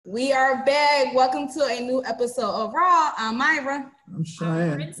We are back. Welcome to a new episode of Raw. I'm Myra. I'm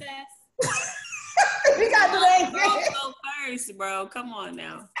Cheyenne. Princess. We got the leg. Go first, bro. Come on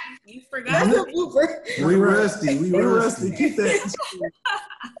now. You forgot. That's a blooper. We rusty. We rusty. Keep that.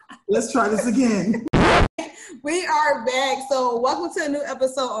 Let's try this again. We are back. So welcome to a new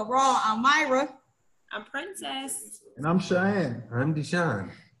episode of Raw. I'm Myra. I'm Princess. And I'm Cheyenne. I'm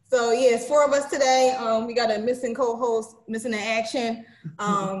Deshaun. So it's four of us today. We got a missing co-host, missing in action. We've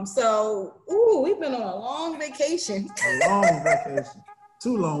been on a long vacation. A long vacation.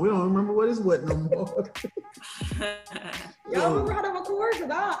 Too long. We don't remember what is what no more. Y'all remember how to record? Because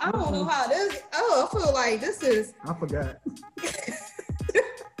I don't know how this. I feel like this is. I forgot.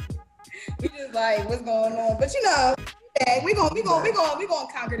 We just like what's going on, but you know, we gonna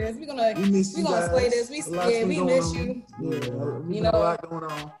conquer this. We gonna slay this. We miss you. Yeah, you know, a lot going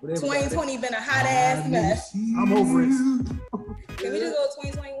on. 2020 been a hot ass mess. I'm over it. Can we just go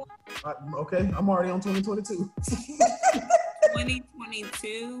 2021? Okay, I'm already on 2022.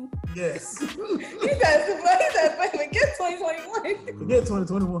 2022. Yes. He said, forget 2021. Forget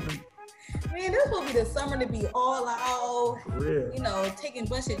 2021. Man, this will be the summer to be all out. Real. You know, taking a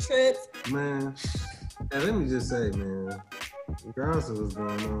bunch of trips. Man, and let me just say, man, regardless of what's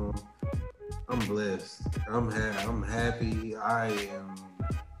going on, I'm blessed. I'm happy. I am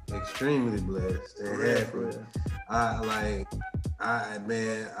extremely blessed and happy. I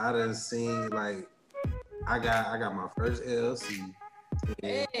done seen, like, I got my first LLC.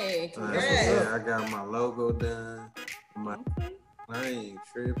 Hey, I got my logo done. I ain't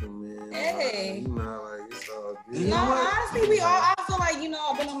tripping, man. Hey. You know, like, it's all good. No, honestly, I feel like, you know,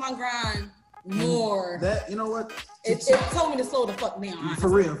 I've been on my grind more. That, you know what? It told me to slow the fuck down. Honestly. For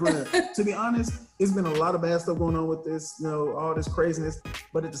real. To be honest, it's been a lot of bad stuff going on with this, you know, all this craziness.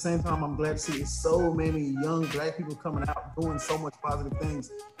 But at the same time, I'm glad to see so many young black people coming out doing so much positive things.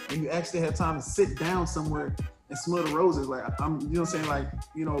 And you actually have time to sit down somewhere and smell the roses. Like, you know what I'm saying? Like,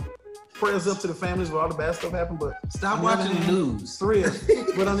 you know, prayers up to the families where all the bad stuff happened, but stop watching the news. For real.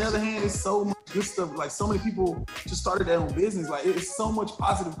 But on the other hand, it's so much good stuff. Like, so many people just started their own business. Like, it's so much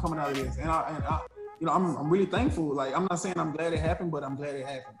positive coming out of this, and I you know, I'm really thankful. Like, I'm not saying I'm glad it happened, but I'm glad it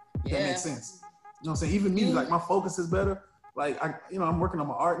happened. If that makes sense. You know what I'm saying? Even me, like, my focus is better. Like, I'm working on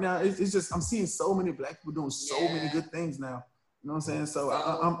my art now. It's just I'm seeing so many black people doing so many good things now. You know what I'm saying? So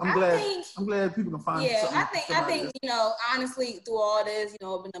I'm glad people can find something. I think you know, honestly, through all this, you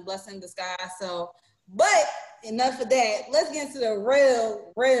know, it's been a blessing in disguise. So, but enough of that. Let's get into the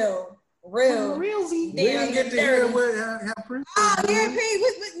real. We didn't get to hear what happened. Oh, yeah, P.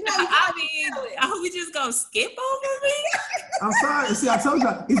 You know, we just gonna skip over me? I'm sorry. See, I told you,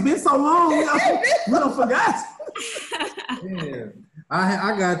 it's been so long. We don't forgot. Yeah.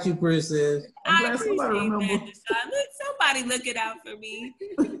 I got you, Princess. I appreciate that. Somebody look it out for me.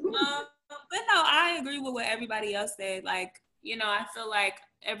 But no, I agree with what everybody else said. Like, you know, I feel like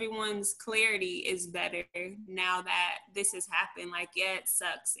everyone's clarity is better now that this has happened. Like, yeah, it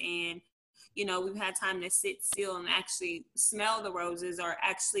sucks. And, you know, we've had time to sit still and actually smell the roses or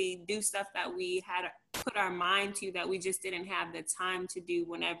actually do stuff that we had put our mind to that we just didn't have the time to do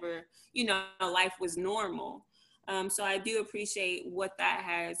whenever, you know, life was normal. So I do appreciate what that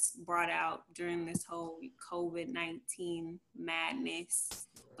has brought out during this whole COVID-19 madness.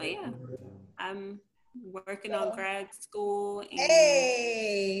 But yeah, I'm working on grad school and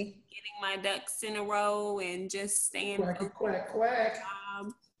getting my ducks in a row and just staying quack.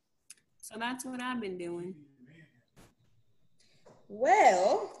 So that's what I've been doing.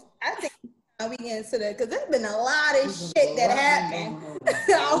 Well, I think we get into that because there's been a lot of shit that happened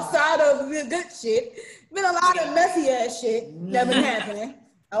outside of the good shit. Been a lot of messy ass shit that been happening.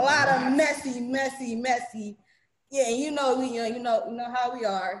 A lot of messy. Yeah, you know how we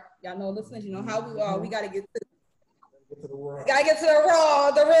are. Y'all know, listeners, you know how we are. We gotta get to the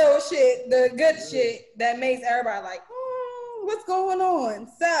raw, the real shit, the good shit that makes everybody like, what's going on?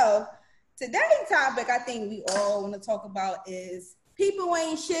 So today's topic, I think we all want to talk about is people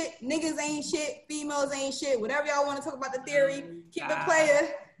ain't shit, niggas ain't shit, females ain't shit. Whatever y'all want to talk about the theory, keep it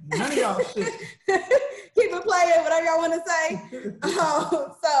player. None of y'all shit. Keep it playing, whatever y'all want to say.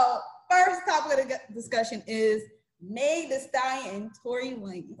 So, first topic of the discussion is Meg Thee Stallion and Tory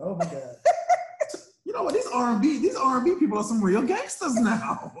Lanez. Oh my God. You know what? These R&B people are some real gangsters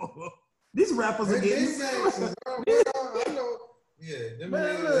now. These rappers are getting gangsters. I know. Yeah, them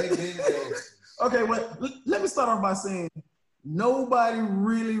niggas, they big gangsters. Okay, well, let me start off by saying nobody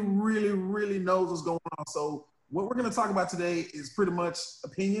really knows what's going on. So what we're going to talk about today is pretty much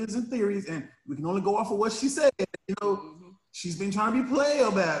opinions and theories, and we can only go off of what she said. You know, she's been trying to be play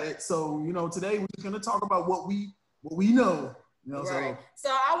about it. So, you know, today we're just going to talk about what we know. You know, right. So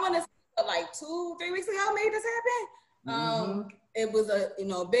I want to say, like 2-3 weeks ago, maybe this happened. It was a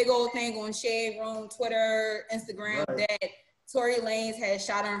big old thing on Shade Room, Twitter, Instagram that Tory Lanez had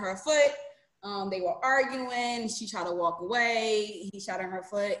shot her in her foot. They were arguing. She tried to walk away. He shot her in her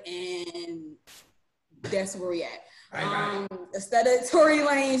foot, and that's where we at. Instead of Tory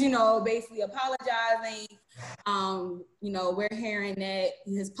Lanez, basically apologizing, we're hearing that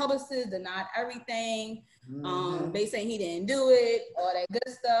his publicist denied everything. They saying he didn't do it, all that good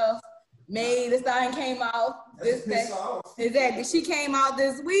stuff. May this thing came out. Exactly. She came out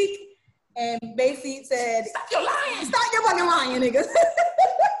this week and basically said, "Stop your lying! Stop your fucking lying, niggas!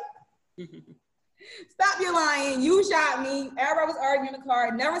 Stop your lying! You shot me." Everybody was arguing in the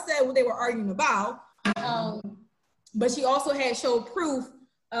car. Never said what they were arguing about. But she also had showed proof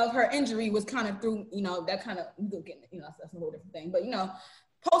of her injury was kind of through, that kind of, that's a whole different thing. But,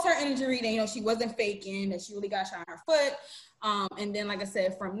 post her injury, then, she wasn't faking, that she really got shot in her foot. And then, like I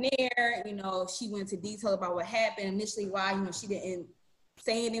said, from there, she went into detail about what happened, initially why, she didn't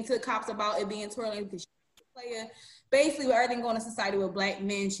say anything to the cops about it being Tory Lanez because she was a player. Basically, with everything going in society with black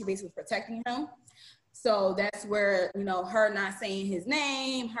men, she basically was protecting him. So that's where, her not saying his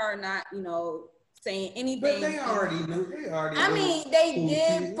name, her not, saying anything. But they already knew. I mean, they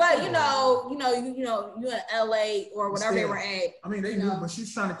did, but you in LA or whatever they were at. I mean, they knew, but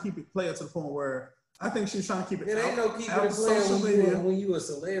she's trying to keep it player to the point where I think she's trying to keep it. It ain't no keep it player when you a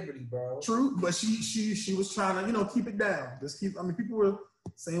celebrity, bro. True, but she was trying to keep it down. People were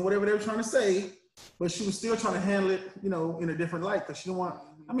saying whatever they were trying to say, but she was still trying to handle it, in a different light because she didn't want.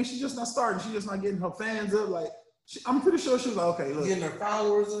 I mean, she's just not starting. She's just not getting her fans up. Like, I'm pretty sure she was like, okay, look. Getting her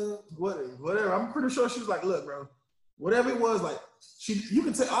followers up. Whatever. I'm pretty sure she was like, look, bro, whatever it was, like, you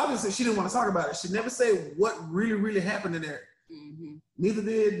can tell, obviously, she didn't want to talk about it. She never said what really, really happened in there. Mm-hmm. Neither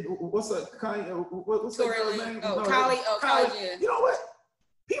did, what's that girl's name? Kylie. You know what?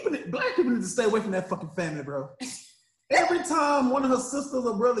 Black people need to stay away from that fucking family, bro. Every time one of her sisters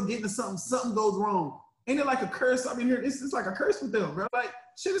or brother get into something goes wrong. Ain't it like a curse? I mean, it's like a curse with them, bro. Like,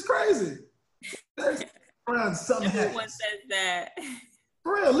 shit is crazy. Around something Everyone happens. says that.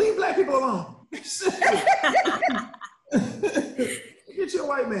 For real, leave black people alone. Get your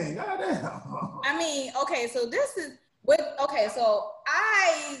white man. Goddamn. I mean, okay, so this is so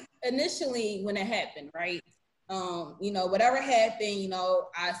I initially, when it happened, right? Whatever happened,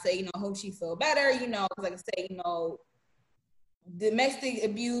 I say, hope she feel better, because like I say, domestic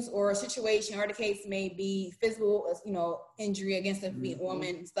abuse or a situation or the case may be physical, injury against a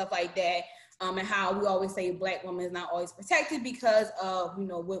woman and stuff like that. And how we always say black women is not always protected because of,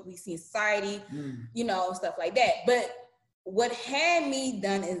 what we see in society, stuff like that. But what had me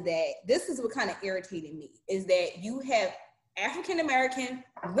done is that this is what kind of irritated me is that you have African-American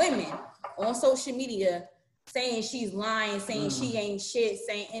women on social media saying she's lying, saying she ain't shit,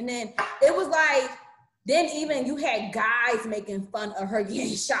 and then it was like, then even you had guys making fun of her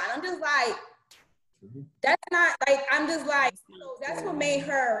getting shot. I'm just like, that's not like, I'm just like, that's what made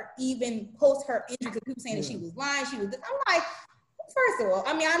her even post her injury because people saying that she was lying. I'm like, first of all,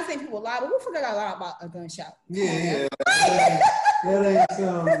 I mean, I understand people lie, but who forgot a lot about a gunshot? Yeah. That ain't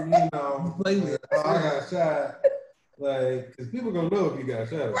something, play with. Oh, I got shot. Like, because people gonna know if you got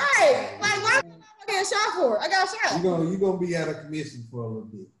shot. Right. Like, why am I getting shot for? I got shot. You gonna be out of commission for a little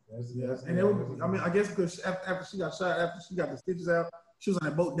bit. And it was, I guess because after she got shot, after she got the stitches out, she was on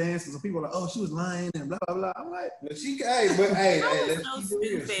that boat dancing. So people were like, "Oh, she was lying and blah blah blah." I'm like, let's so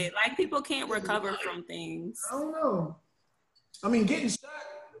stupid. Like people can't recover from things. I don't know. I mean, getting shot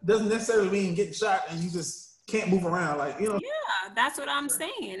doesn't necessarily mean getting shot and you just can't move around. Like, Yeah, that's what I'm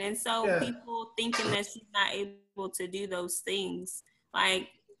saying. And so people thinking that she's not able to do those things, like,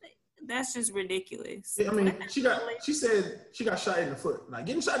 that's just ridiculous. Yeah, I mean, she said she got shot in the foot. Like,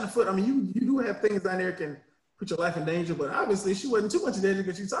 getting shot in the foot, I mean, you do have things down there that can put your life in danger, but obviously she wasn't too much in danger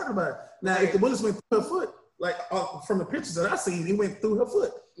because she's talking about it. Now, if the bullets went through her foot, like from the pictures that I seen, it went through her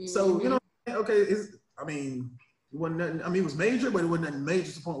foot. Mm-hmm. So, okay, it wasn't nothing, I mean, it was major, but it wasn't nothing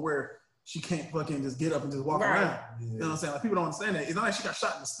major to the point where she can't fucking just get up and just walk around. Yeah. You know what I'm saying? Like, people don't understand that. It's not like she got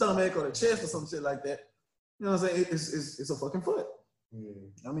shot in the stomach or the chest or some shit like that. You know what I'm saying? It's a fucking foot.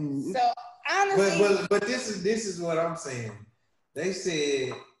 Yeah. I mean, so honestly, but this is what I'm saying. They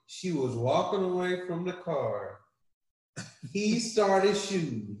said she was walking away from the car. He started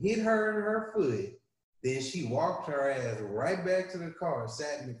shooting, hit her in her foot. Then she walked her ass right back to the car,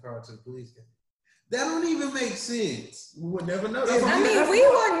 sat in the car to the police. That don't even make sense. We would never know. We would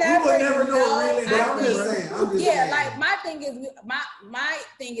never know. Really. I'm just saying. Like my thing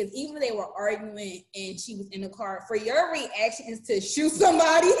is, even if they were arguing and she was in the car, for your reaction is to shoot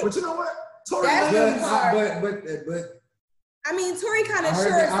somebody. But you know what? But I mean, Tori kind of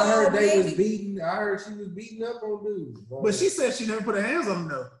sure. I heard they was maybe. beating. I heard she was beating up on dudes. Bro. But she said she never put her hands on them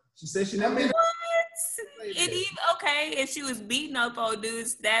though. She said she never. What? Okay, if she was beating up on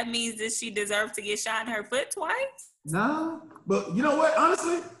dudes, that means that she deserved to get shot in her foot twice? No, but you know what?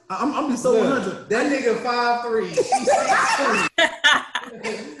 Honestly, I'm just so 100. That nigga 5'3".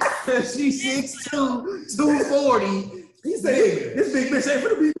 She's 6'2", 240. He said, This big bitch ain't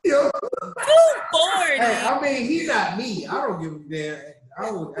finna beat me up. 240. Hey, I mean, he's not me. I don't give a damn.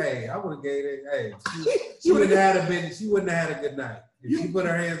 I would have gave it. Hey, she wouldn't have been. She wouldn't have had a good night. If she put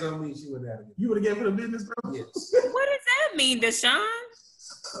her hands on me, she wouldn't have had a good night. You would have gave her the business, bro? Yes. What does that mean, Deshaun?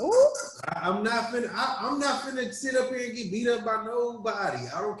 I'm not finna sit up here and get beat up by nobody.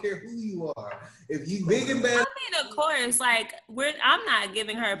 I don't care who you are. If you big and bad. I mean, of course, like I'm not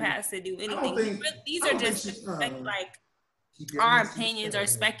giving her a pass to do anything. These are just like our opinions or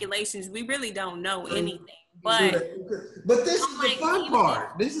speculations. We really don't know anything. But this is the fun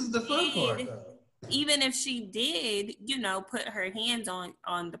part. This is the fun part. Even if she did, put her hands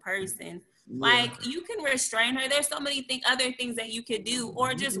on the person. Like, you can restrain her. There's so many other things that you could do,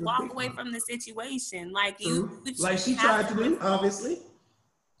 or just walk away from the situation. Like she tried to do, obviously.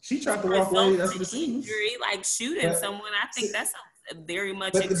 She tried to walk away. That's what it seems. Like shooting someone. I think that's very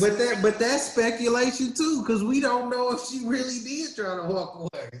much. But that's speculation too, because we don't know if she really did try to walk away.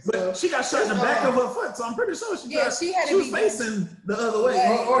 But she got shot in the back of her foot, so I'm pretty sure she was facing the other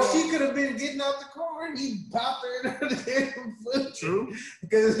way. Or she could have been getting out the car and he popped her in her damn foot. True.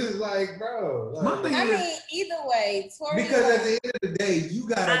 Because it's like, bro. Either way, Tori. Because at the end of the day, you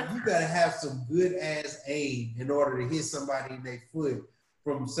gotta have some good ass aim in order to hit somebody in their foot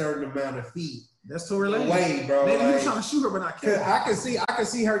from a certain amount of feet. That's Tory Lanez. Way, bro. Maybe he was trying to shoot her, but not kill her. I can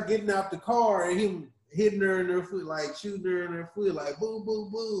see her getting out the car and him hitting her in her foot, like shooting her in her foot, like boom, boom,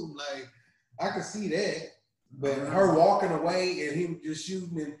 boom. Like I can see that. But her walking away and him just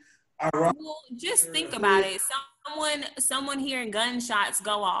shooting and just think about it. Someone hearing gunshots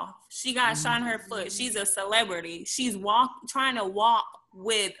go off. She got shot in her foot. She's a celebrity. She's trying to walk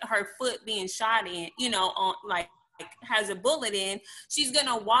with her foot being shot in, on has a bullet in. She's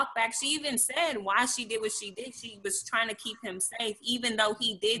gonna walk back. She even said why she did what she did. She was trying to keep him safe, even though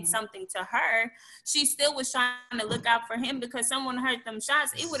he did something to her. She still was trying to look out for him, because someone heard them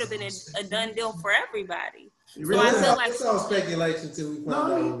shots. It would have been a done deal for everybody. So I feel like it's all speculation till we find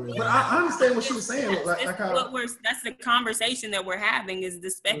out. But I understand what she was saying. That's the conversation that we're having, is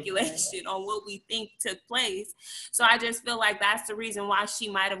the speculation on what we think took place. So I just feel like that's the reason why she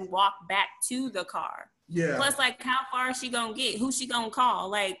might have walked back to the car. Yeah. Plus, like, how far is she gonna get? Who's she gonna call?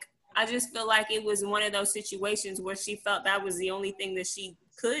 Like, I just feel like it was one of those situations where she felt that was the only thing that she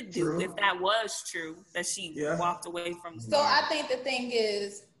could do, if that was true, that she walked away from. So I think the thing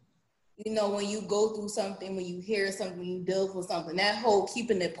is, when you go through something, when you hear something, when you deal with something, that whole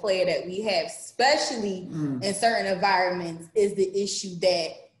keeping it player that we have, especially in certain environments, is the issue that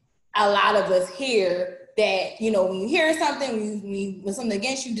a lot of us hear. That when you hear something, when something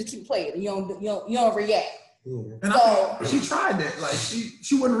against you, just keep playing. You don't react. And so she tried that. Like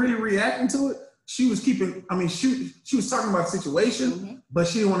she wasn't really reacting to it. She was keeping. I mean, she was talking about the situation, but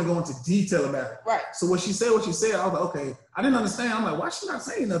she didn't want to go into detail about it. Right. So when she said what she said, I was like, okay, I didn't understand. I'm like, why she not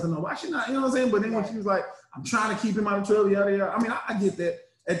saying nothing? Why she not? You know what I'm saying? But then when she was like, I'm trying to keep him out of trouble, yada yada. I mean, I get that.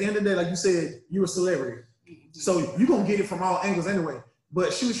 At the end of the day, like you said, you're a celebrity, so you're gonna get it from all angles anyway.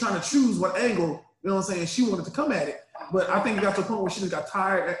 But she was trying to choose what angle. You know what I'm saying? She wanted to come at it. But I think it got to a point where she just got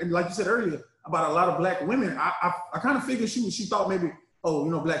tired. And like you said earlier, about a lot of black women, I kind of figured she thought maybe,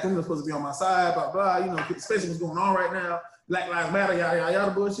 black women are supposed to be on my side, blah, blah, especially what's going on right now. Black Lives Matter, yada, yada,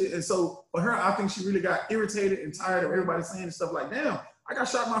 yada, bullshit. And so for her, I think she really got irritated and tired of everybody saying stuff like, damn, I got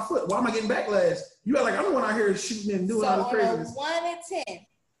shot in my foot. Why am I getting backlash? You got like, I'm the one out here shooting and doing all this craziness. 1 in 10.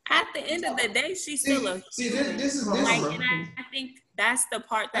 At the end of the day, she's still a human. This is and I think that's the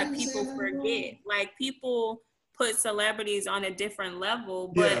part that people forget. Like, people put celebrities on a different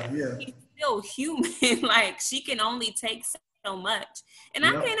level, but she's still human. Like, she can only take so much. And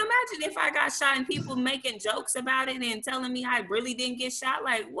I can't imagine if I got shot and people making jokes about it and telling me I really didn't get shot.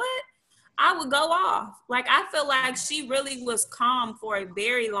 Like, what? I would go off. Like, I feel like she really was calm for a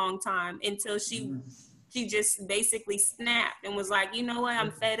very long time until she just basically snapped and was like, you know what?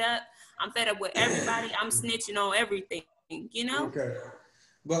 I'm fed up. I'm fed up with everybody. I'm snitching on everything, Okay.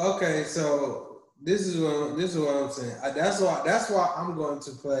 But okay, so this is what I'm saying. That's why I'm going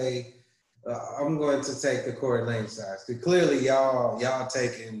to play. I'm going to take the Corey Lane side. Because clearly y'all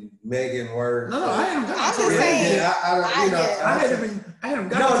taking Megan word. No, I haven't got I'm just saying. I haven't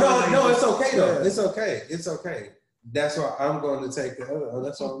got No, it's okay though. It's okay. That's why I'm going to take the other.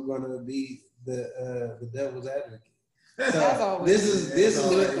 That's why I'm going to be the devil's advocate. So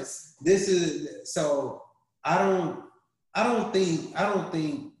this is so I don't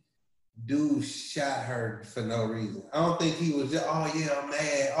think dude shot her for no reason. I don't think he was just, oh yeah, I'm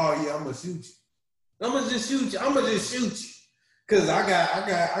mad. Oh yeah, I'm gonna shoot you. I'm gonna just shoot you. Cause I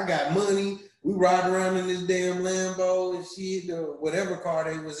got money. We ride around in this damn Lambo and shit, or whatever car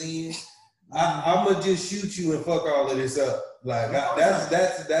they was in. I'm gonna just shoot you and fuck all of this up. Like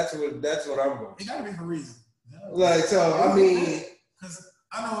that's what I'm going. It gotta be for a reason. Like so, I mean, because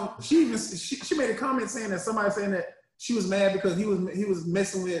I know she made a comment saying that somebody saying that she was mad because he was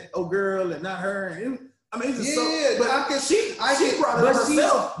messing with a girl and not her. And it's just but she brought it up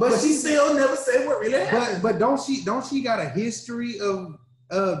herself, but she still never said what really happened. But don't she got a history of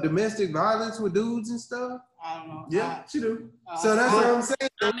domestic violence with dudes and stuff? I don't know. Yeah, she do. So that's what I'm saying.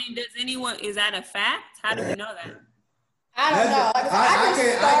 I mean, is that a fact? How do we know that? I don't know. I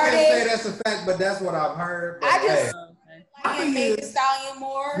can't say that's a fact, but that's what I've heard. I just I think Megan Thee Stallion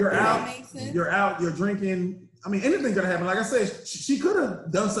more. You're out, you're drinking. I mean, anything could happen. Like I said, she could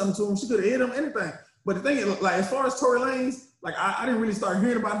have done something to him. She could have hit him, anything. But the thing is, like, as far as Tory Lanez, like, I didn't really start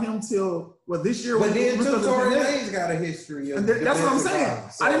hearing about him till, this year? But then Tory Lanez got a history of that's what I'm saying.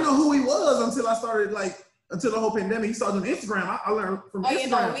 Violence, so. I didn't know who he was until I started, until the whole pandemic. He started on Instagram. I learned from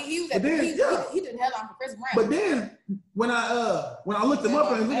Instagram. He did hell on for Chris Brown. But then when I looked him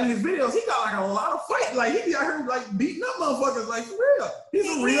up and looked at his videos, he got a lot of fight. Like he be out here beating up motherfuckers for real. He's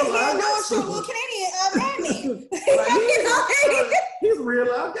a real live gangster. Little Canadian He's a real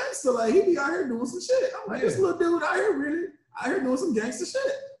live gangster. Like he be out here doing some shit. I'm like, this little dude out here doing some gangster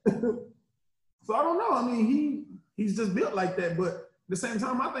shit. So I don't know. I mean, he's just built like that, but. At the same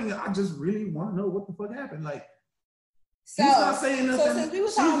time, I just really want to know what the fuck happened. Like, he's not saying nothing. So since we were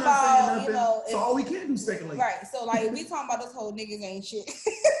talking about, so all we can do is speculate. Right. So like, we talking about this whole niggas ain't shit.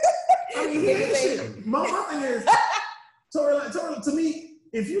 I mean, he ain't shit. My thing is, Tory, to me,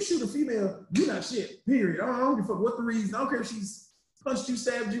 if you shoot a female, you're not shit. Period. I don't give a fuck what the reason. I don't care if she's punched you,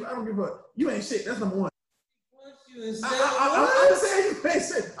 stabbed you. I don't give a fuck. You ain't shit. That's number one. I'm saying you ain't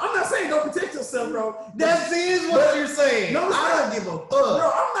shit. I'm not saying don't protect yourself, bro. That is what you're saying. No, I don't give a fuck.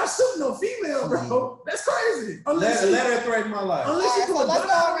 Bro, I'm not shooting no female, bro. That's crazy. Let her threaten my life. Right, so let's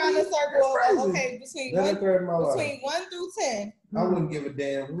go around the circle. Okay, between 1 through 10. I wouldn't give a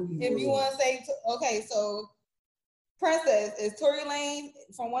damn. If you want to say, okay, so Princess is Tory Lanez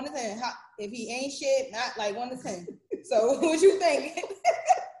from 1 to 10. If he ain't shit, not like 1 to 10. So what you think?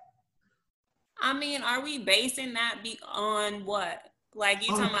 I mean, are we basing that on what? Like you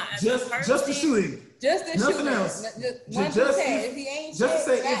talking about just the shooting. Just the nothing shooting. else. 1 to 10. If he ain't just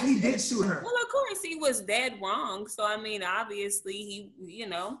shit, to say if he did shoot her. Well, of course he was dead wrong. So I mean, obviously he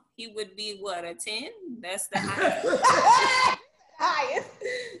would be what, a 10? That's the highest.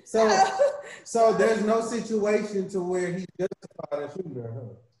 So there's no situation to where he justified a shooting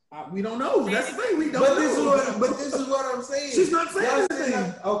her. We don't know. That's the thing. We don't know. But this is what I'm saying. She's not saying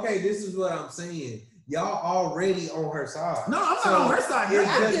anything. Okay, this is what I'm saying. Y'all already on her side. No, I'm not on her side.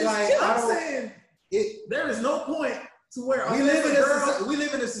 I'm saying there is no point to where we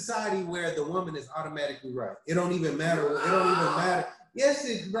live in a society where the woman is automatically right. It don't even matter. It don't even matter.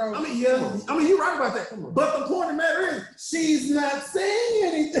 Yes, bro. I mean, you're right about that. But the point of the matter is, she's not saying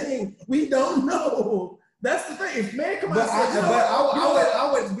anything. We don't know. That's the thing. If man come out and say,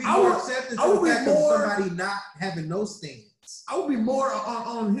 I would be more accepting to the fact of somebody not having no stance. I would be more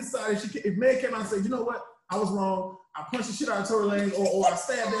on his side if man came out and said, you know what, I was wrong. I punched the shit out of Tory Lanez, or I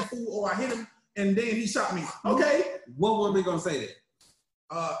stabbed that fool, or I hit him, and then he shot me. Okay. What woman gonna say that?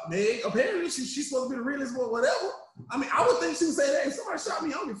 Meg, apparently she's supposed to be the realest one, whatever. I mean, I would think she would say that if somebody shot me,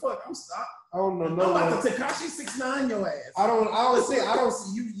 I don't give a fuck. I don't know. I'm about to Tekashi 6ix9ine your ass. I don't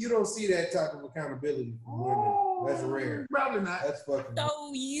see you don't see that type of accountability from women. That's rare. Probably not. That's fucking.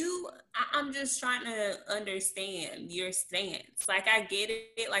 So I'm just trying to understand your stance. Like I get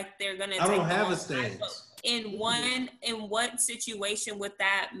it. Like they're gonna. I don't have a stance. In what situation would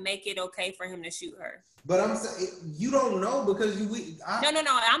that make it okay for him to shoot her? But I'm saying you don't know because No.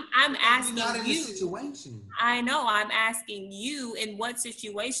 I'm asking not in you. The situation. I know. I'm asking you. In what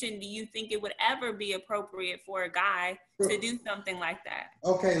situation do you think it would ever be appropriate for a guy to do something like that?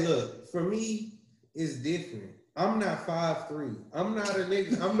 Okay, look. For me, it's different. I'm not 5'3". I'm not a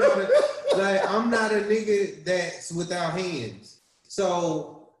nigga. I'm not a nigga that's without hands.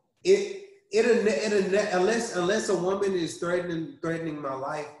 So unless a woman is threatening my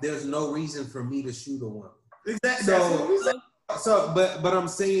life, there's no reason for me to shoot a woman. Exactly. But I'm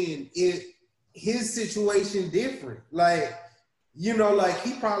saying his situation different. Like, like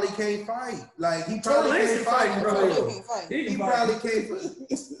he probably can't fight. Like he probably can't fight, bro. He probably can't fight.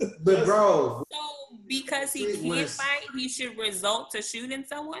 But bro. So because he can't fight, he should result to shooting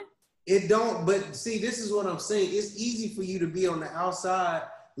someone? It don't, but see, this is what I'm saying. It's easy for you to be on the outside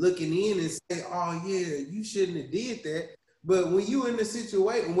looking in and say, oh yeah, you shouldn't have did that. But when you in the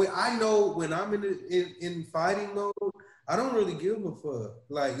situation, when I know when I'm in fighting mode, I don't really give a fuck.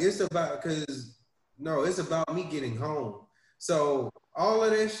 Like it's about it's about me getting home. So all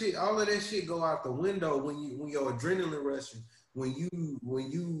of that shit go out the window when your adrenaline rushing, when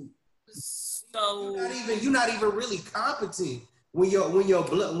you so you're not even really competent when your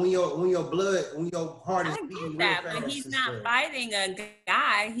heart is beating. That, but he's not fighting a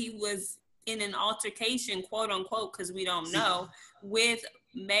guy. He was in an altercation, quote unquote, because we don't know, with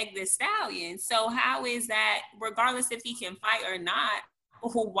Meg Thee Stallion. So how is that, regardless if he can fight or not,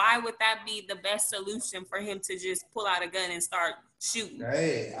 why would that be the best solution for him to just pull out a gun and start shooting?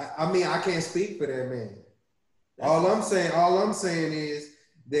 Hey, I mean, I can't speak for that man. All I'm saying is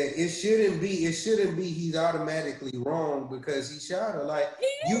that it shouldn't be he's automatically wrong because he shot her. Like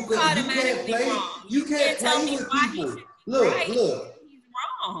you can't play with people. Look. He's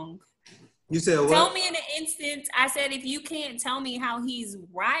wrong. You said what? Tell me in an instance. I said if you can't tell me how he's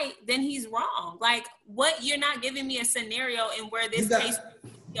right, then he's wrong. Like what? You're not giving me a scenario in where this case.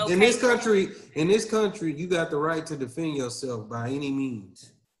 Okay. In this country, you got the right to defend yourself by any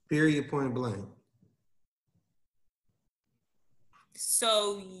means. Period. Point blank.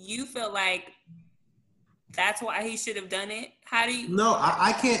 So you feel like that's why he should have done it? How do you? No,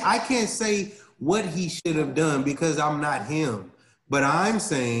 I can't say what he should have done because I'm not him. But I'm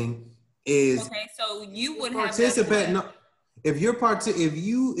saying is okay. So you would have participate. No, if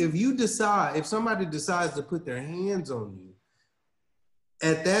somebody decides to put their hands on you,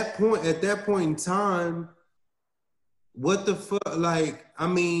 at that point in time, what the fuck? Like, I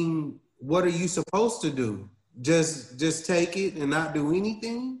mean, what are you supposed to do? Just take it and not do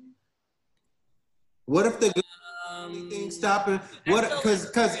anything? What if the anything stopping? What?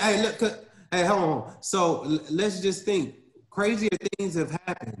 Because hey, look, hey, hold on. So let's just think. Crazier things have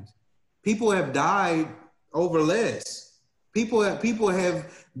happened. People have died over less. People have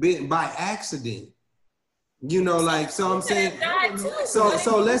been by accident. You know, like so. I'm saying.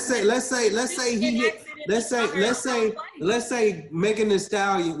 So let's say he hit. Let's say Megan Thee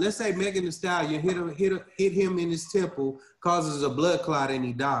Stallion. Let's say Megan Thee Stallion hit him in his temple, causes a blood clot, and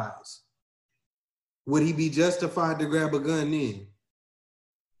he dies. Would he be justified to grab a gun then?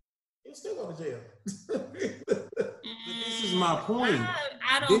 He'll still go to jail. This is my point.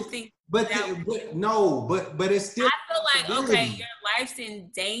 I don't think. But it's still. I feel like okay, your life's in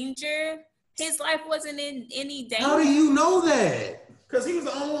danger. His life wasn't in any danger. How do you know that? Because he was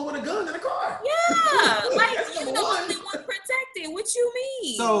the only one with a gun in the car. Yeah, like you're the only one protected. What you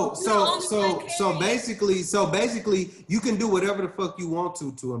mean? So basically, you can do whatever the fuck you want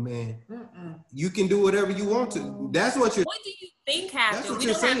to a man. You can do whatever you want to. That's what you're. What do you think happened? We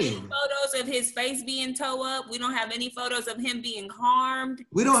don't have any photos of his face being towed up. We don't have any photos of him being harmed.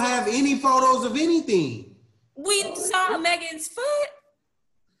 We don't have any photos of anything. We saw Megan's foot.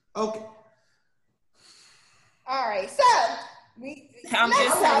 Okay. All right, so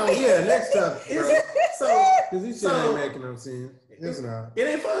next up. Because this shit ain't making no sense. It's not. It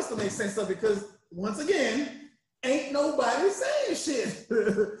ain't for us to make sense of it because once again, ain't nobody saying shit.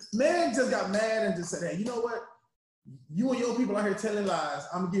 Man just got mad and just said, "Hey, you know what? You and your people out here telling lies.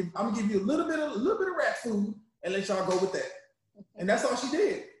 I'm gonna give you a little bit of rat food and let y'all go with that." And that's all she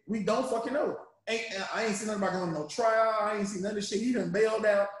did. We don't fucking know. I ain't seen nothing about going to no trial. I ain't seen none of this shit. He done bailed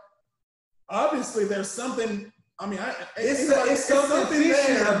out. Obviously, there's something. I mean, it's something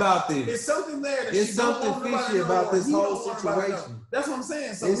fishy about this. It's something there. It's something fishy about this whole situation. That's what I'm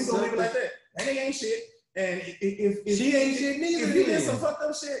saying. So we gonna leave it like that. And they ain't shit. And if she ain't shit neither, if you did some fucked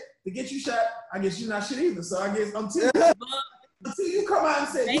up shit to get you shot, I guess you're not shit either. So I guess until you come out and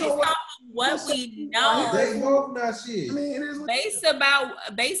say, you know what we know, they both not shit. I mean, it is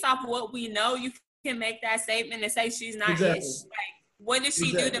based off what we know, you can make that statement and say she's not ish. Like, what did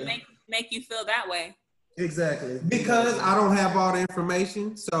she do to make you feel that way? Exactly. Because I don't have all the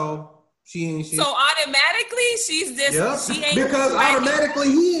information, so she ain't shit. So automatically she's just she ain't because automatically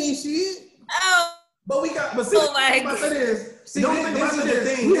he ain't shit. Oh, but we got. But see, like, this is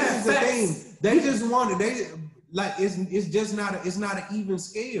the thing. They just wanted it's just not it's not an even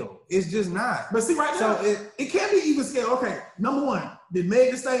scale. It's just not. But see, right now, it can't be even scale. Okay, number one, did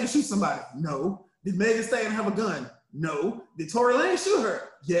Meg Thee Stallion shoot somebody? No. Did Meg Thee Stallion have a gun? No. Did Tory Lanez shoot her?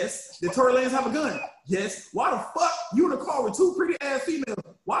 Yes. Did Tory Lanez have a gun? Yes. Why the fuck you in a car with two pretty ass females?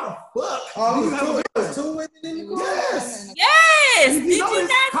 Why the fuck do you have a gun? Two women in the car? Yes. Yes. Did you not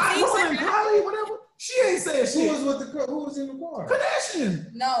see Kylie, whatever? She ain't saying shit. Who was in the car?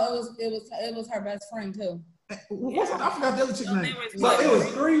 Kardashian. No, it was her her best friend too. What's I forgot the other chick's name. So it was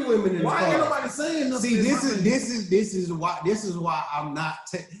 3 women in the Why ain't car. nobody saying nothing? See, this is why I'm not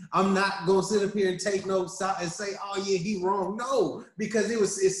gonna sit up here and take no side and say, oh yeah, he wrong. No, because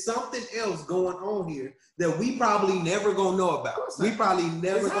it's something else going on here that we probably never gonna know about. We probably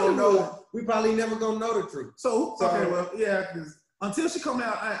never gonna know. We probably never gonna know the truth. So okay, well, yeah, because until she come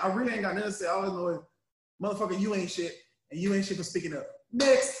out, I really ain't got nothing to say. All I know is, motherfucker, you ain't shit, and you ain't shit for speaking up.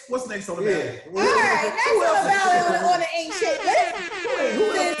 Next, what's next on the ballot? All right, next on the ballot on the ain't shit list. Who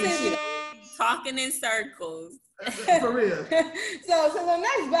else ain't shit? Talking in circles. For real. So the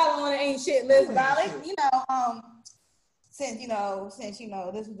next ballot on the ain't shit list ballot, since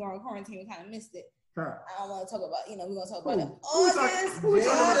this was during quarantine, we kind of missed it. Huh. I don't want to talk about, we're going to talk about it. Who we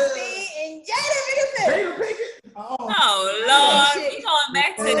talking about? And Jada Pinkett. Jada Pinkett? Oh, Lord. We going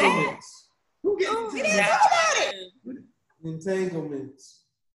back to that? Who getting We didn't talk about it. Entanglements.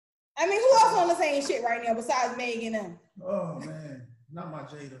 I mean, who else on the same shit right now besides Meg and them? Oh, man. Not my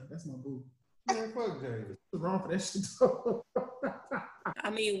Jada. That's my boo. Man, fuck Jada. What's wrong for that shit? I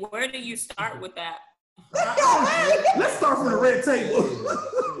mean, where do you start with that? Let's start from the red table. Who's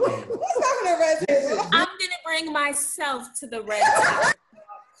talking to red table? I'm going to bring myself to the red table.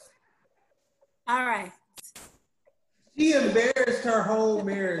 All right. She embarrassed her whole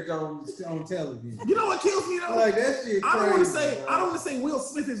marriage on television. You know what kills me though? Like that shit. I don't want to crazy, say bro. Will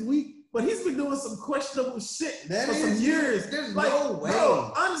Smith is weak, but he's been doing some questionable shit That for some is- years. there's like, no way.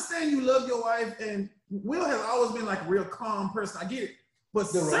 Bro, I understand you love your wife, and Will has always been like a real calm person. I get it, but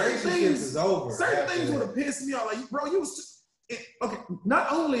The certain relationship things, is over. certain after things that. would have pissed me off. Like, bro, you was just, okay.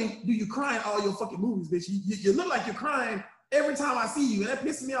 Not only do you cry in all your fucking movies, bitch, you look like you're crying every time I see you, and that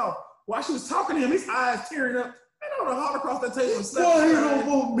pissed me off. While she was talking to him, his eyes tearing up. Man, I would have hauled across that table and slept. Why you don't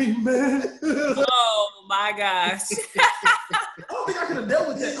want me, man? Oh, my gosh. I don't think I could have dealt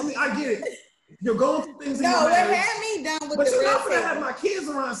with that. I mean, I get it. You're going through things in No, your what marriage. had me done with But the you're red not gonna have table. my kids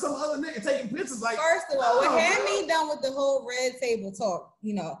around some other nigga taking pictures like. First of all, what Oh, had bro. me done with the whole red table talk,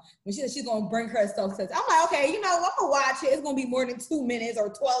 when she said she's gonna bring her stuff to, I'm like, okay, I'm gonna watch it. It's gonna be more than 2 minutes or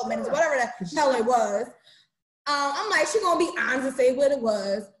 12 minutes, whatever the hell it was. I'm like, she's gonna be honest and say what it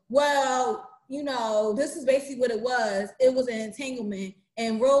was. Well, this is basically what it was. It was an entanglement,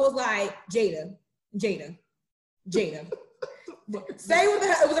 and Ro was like, Jada. Say what the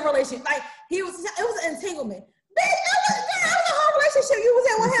hell, it was a relationship. Like it was an entanglement. Bitch, that was a whole relationship you was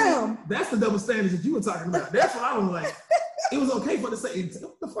in with him. That's the double standards that you were talking about. That's what I was like. It was okay for her to say,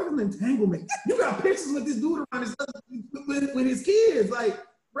 what the fuck is an entanglement? You got pictures with this dude around with his kids. Like,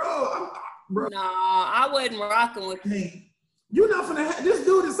 bro, bro. No, I wasn't rocking with Hey, you're not gonna have this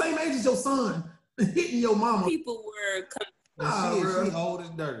dude the same age as your son hitting your mama. people were She old as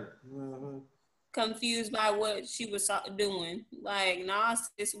dirt. confused by what she was doing. Like, nah,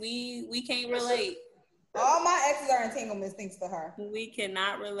 sis, we can't relate. All my exes are entanglements thanks to her. We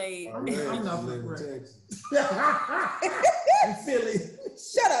cannot relate. I'm not live in right. Texas. In Philly.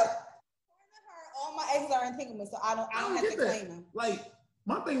 Shut up. All my exes are entanglements, so I don't have to get that. claim them. Like,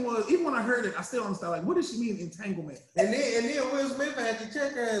 my thing was, even when I heard it, I still understand. Like, what does she mean entanglement? And then Will Smith had to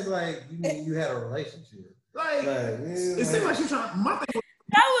check her as like, you mean you had a relationship? Like, it it seemed like she was trying. My thing was,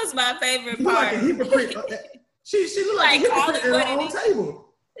 That was my favorite she looked like a part. hypocrite. She looked like a Like, call hypocrite it at her what own it table.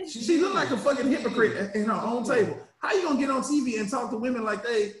 She looked like a fucking hypocrite in her own table. How you gonna get on TV and talk to women like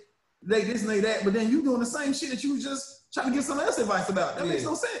they this and they that, but then you doing the same shit that you was just trying to get someone else advice about? That makes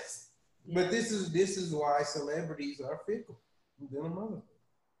no sense. But this is why celebrities are fickle. Than a mother.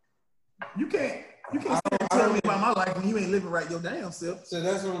 You can't tell me about my life when you ain't living right your damn self. So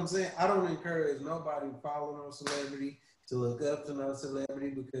that's what I'm saying. I don't encourage nobody to follow no celebrity, to look up to no celebrity,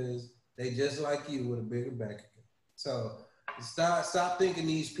 because they just like you with a bigger bank account. So stop thinking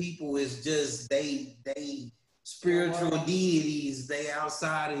these people is just they spiritual deities. They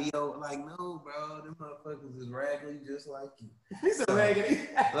outside of like, no, bro, them motherfuckers is raggedy just like you. He's a raggedy.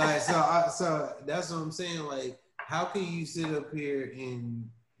 Like so that's what I'm saying. Like, how can you sit up here and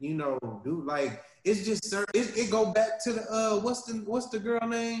do like it's just it go back to the what's the girl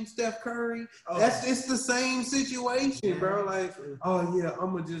name, Steph Curry? Oh. It's the same situation, bro. Like, oh yeah,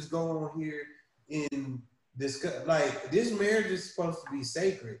 I'm gonna just go on here and discuss. Like, this marriage is supposed to be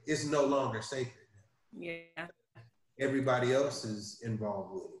sacred. It's no longer sacred now. Yeah. Everybody else is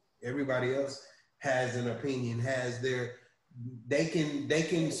involved with it. Everybody else has an opinion, they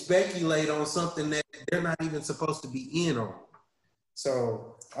can speculate on something that they're not even supposed to be in on.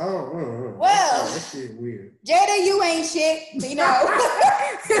 So, I don't know. Well, that shit weird. Jada, you ain't shit,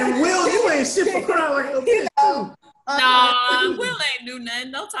 And Will, you ain't shit for crying like a little bitch. Nah, Will ain't do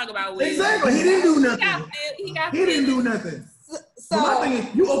nothing. Don't talk about Will. Exactly. He didn't do nothing. He got He didn't do nothing. So my thing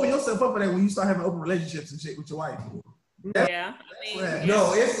is, you open yourself up for that when you start having open relationships and shit with your wife. Yeah.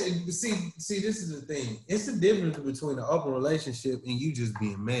 No, it's see, this is the thing. It's the difference between an open relationship and you just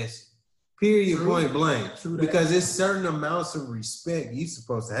being messy. Period, True. point blank. True that. Because it's certain amounts of respect you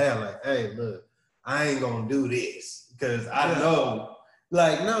supposed to have. Like, hey, look, I ain't gonna do this because I know.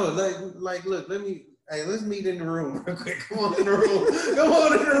 Like, no, like, look, let's meet in the room real quick. Come on in the room. Come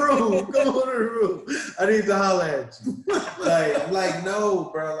on in the room. I need to holler at you. Like, no,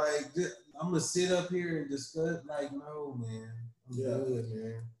 bro. Like, I'm gonna sit up here and discuss. Like, no, man. I'm good,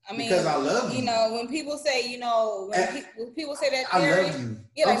 man. I mean, because I love you. You know, when people say, you know, when people say that, I love you.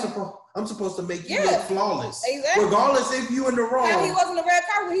 Yeah, I'm supposed to make you look flawless, exactly. Regardless if you in the wrong. How he was on the red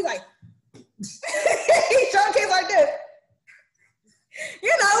carpet, he's like, he showed kids like this. You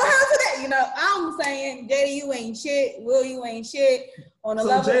know, how's that? You know, I'm saying, Jada, you ain't shit. Will, you ain't shit. On the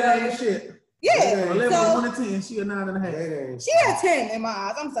level Jada ain't shit. Yeah. On a level of 1 to 10, she a 9.5. She a 10 in my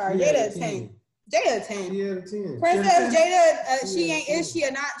eyes. I'm sorry, Jada a 10. Jada a 10. She a 10. Princess Jada, she ain't. Is she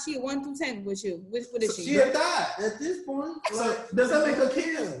a not? She a 1 through 10 with you? What is she? She a thought at this point. So does that make her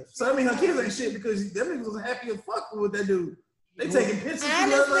kids? So that mean her kids ain't shit because them niggas was happy as fuck with that dude. They taking pictures.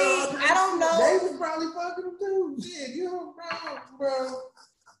 Honestly, I don't know. They was probably fucking them too. Shit, you know,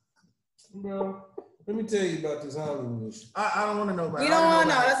 bro. Let me tell you about this Hollywood shit. I don't want to know about it. We don't want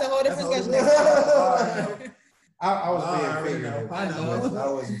to know. That's a whole different discussion. I was being figurative.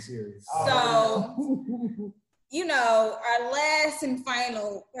 I wasn't serious. So, you know, our last and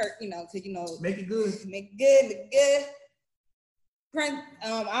final, you know, because, you know. Make it good. Make it good. Prince,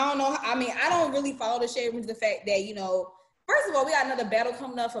 I don't know. I mean, I don't really follow the shade room to the fact that, you know, first of all, we got another battle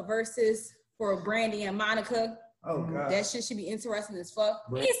coming up for verses for Brandy and Monica. Oh, God. That shit should be interesting as fuck.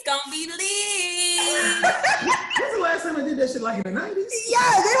 It's gonna be lit. When's the last time I did that shit, like in the 90s?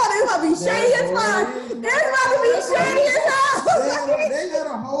 Yeah, they about to be shady as fuck. They're about to be shady as hell. They had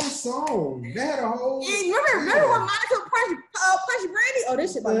a whole song. They had a whole. Remember when Monica punched Brandy? Oh,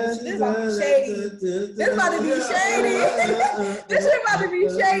 this shit about to be shady. This about to be shady. This shit about to be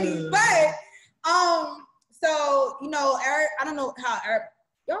shady. But so you know, Eric, I don't know how Eric.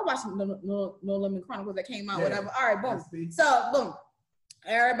 Y'all watching No Limit Chronicles that came out, whatever. All right, boom. So, boom.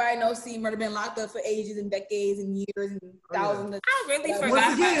 Everybody knows C Murder been locked up for ages and decades and years and thousands. I really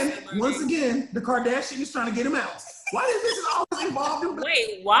forgot. Once again, the Kardashians is trying to get him out. Why is this always involved in?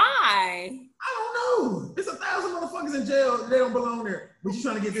 Wait, why? I don't know. There's 1,000 motherfuckers in jail. They don't belong there. But you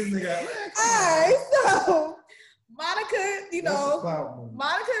trying to get this nigga out. All right, so Monica, you know,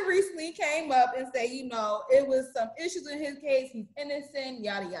 Monica recently came up and said, you know, it was some issues in his case. He's innocent,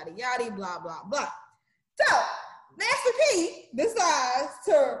 yada, yada, yada, blah, blah, blah. So, Master P decides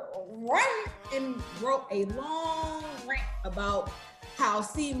to run and wrote a long rant about how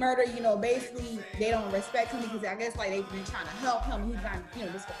C Murder, you know, basically they don't respect him because I guess like they've been trying to help him. He's got, you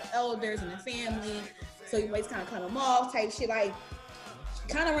know, this with the elders and the family. So you always kind of cut him off type shit. Like,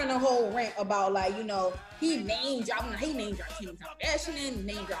 kind of run a whole rant about like, you know, he named dropped Kim Kardashian,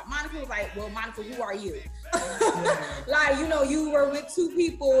 name dropped Monica. Was like, well, Monica, who are you? Like, you know, you were with 2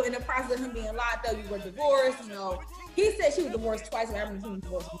 people in the process of him being locked up. You were divorced. You know, he said she was divorced twice. And I've been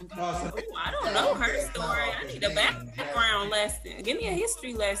divorced. I don't know her story. I need a background lesson. Give me a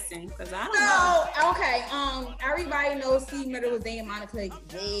history lesson, because I don't know. Okay. Everybody knows C Murder was dating Monica way back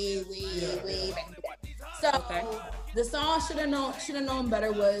in the day. So the song Should Have Known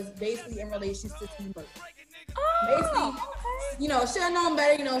Better was basically in relation to C Murder. Basically, you know, should have known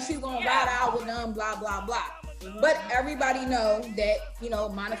better. You know, she's gonna ride out with them, blah blah blah. But everybody know that, you know,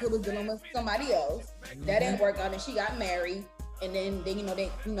 Monica was dealing with somebody else. That didn't work out, and she got married. And then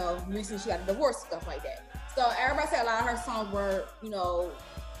recently she got a divorce, stuff like that. So everybody said a lot of her songs were, you know,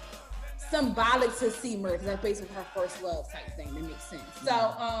 symbolic to C Murder, because that's basically her first love type thing. That makes sense.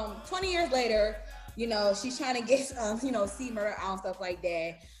 So 20 years later, you know, she's trying to get you know, C Murder out and stuff like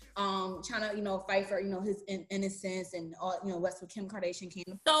that. Trying to, you know, fight for, you know, his innocence and all, you know, what's with Kim Kardashian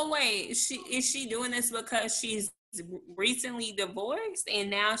came. So wait, is she doing this because she's recently divorced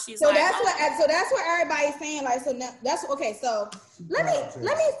and now she's so like, that's what everybody's saying. Like, so now that's okay. So let me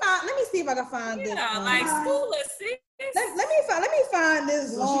see if I can find this. Yeah, like school of six. Let me find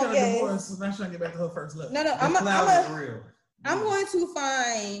this. So she got a divorce, so now she's trying to get back to her first love. No, I'm going to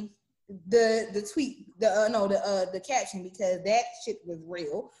find the tweet, the caption, because that shit was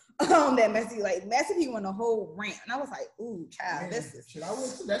real. That Master P went a whole rant, and I was like, "Ooh, child, man, this is shit." I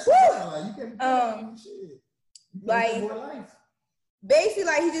went to that's like you can't shit. Like basically,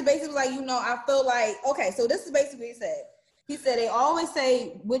 like he just basically was like, you know, I feel like okay. So this is basically what he said. He said they always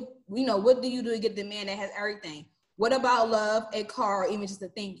say, "What do you do to get the man that has everything?" What about love, a car, or even just a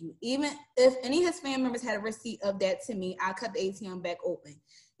thank you? Even if any of his family members had a receipt of that to me, I cut the ATM back open.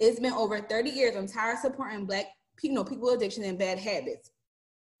 It's been over 30 years. I'm tired of supporting black people, people with addiction and bad habits.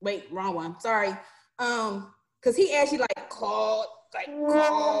 Wait, wrong one. Sorry. Because he actually called. Get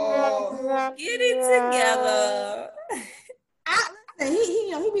it together.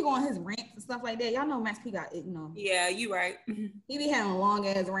 He be going his rants and stuff like that. Y'all know Max P got it, Yeah, you right. He be having long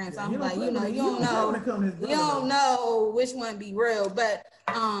ass rants. So I'm like, you don't know which one be real, but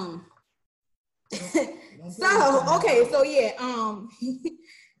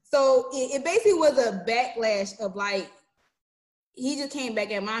so it basically was a backlash of he just came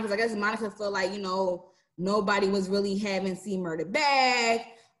back at Monica because I guess Monica felt like nobody was really having C Murder back.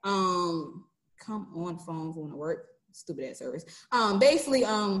 Come on, phones want to work. Stupid ass service. Basically,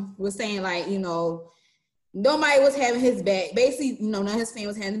 was saying nobody was having his back. Basically, none of his family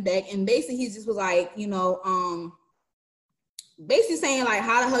was having his back, and basically he just was basically saying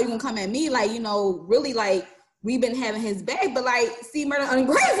how the hell you gonna come at me? Really we've been having his back, but C Murder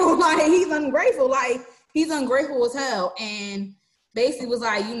ungrateful. He's ungrateful. He's ungrateful as hell, and basically was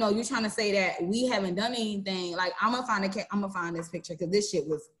you trying to say that we haven't done anything. I'm gonna find this picture because this shit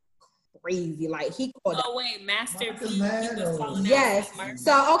was crazy. He called. Oh wait, Master P. He was calling yes.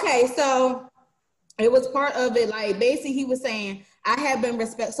 So it was part of it. Basically, he was saying I have been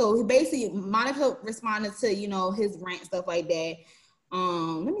respect. So basically, Monica responded to his rant stuff like that.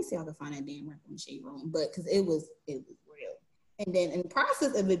 Let me see if I can find that damn rant in the shade room, but because it was real. And then in the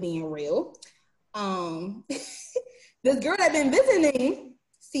process of it being real, this girl that been visiting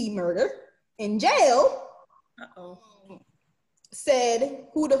C Murder in jail. Said,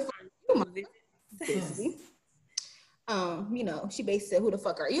 "Who the fuck?" She basically said, "Who the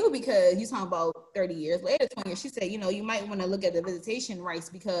fuck are you?" Because you talking about 30 years later, 20 years. She said, you might want to look at the visitation rights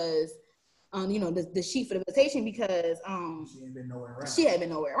because, the sheet for the visitation because she had been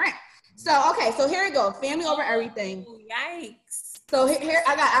nowhere around. So here we go. Family over everything. Yikes. So here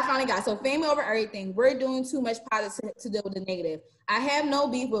I finally got. So family over everything. We're doing too much positive to deal with the negative. I have no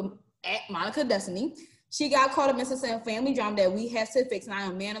beef with Monica Destiny. She got caught up in some family drama that we have to fix, and I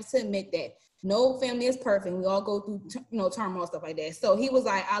am man enough to admit that. No family is perfect. We all go through, turmoil, stuff like that. So he was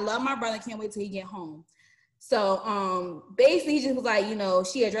like, I love my brother. Can't wait till he get home. So basically, he just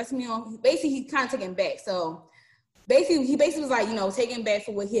was she addressed me on, basically, he kind of took him back. So basically, he was taking back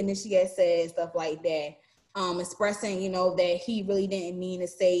for what he initially had said, stuff like that. Expressing, that he really didn't mean to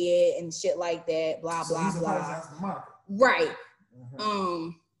say it and shit like that, blah, so blah, blah. Right.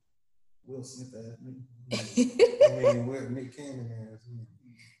 Will Smith Nick Cannon ass.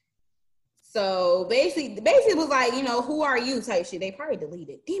 So basically it was who are you type shit. They probably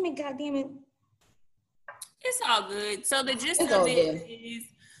deleted. Damn it, goddamn it. It's all good. So the gist of it is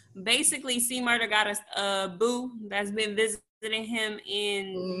basically C Murder got a boo that's been visiting him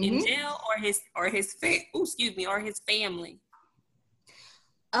in jail or his family.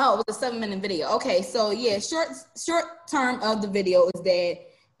 Oh, it was a 7-minute video. Okay, so yeah, short term of the video is that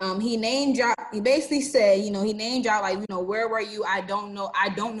he name dropped. He basically said, he name dropped where were you? I don't know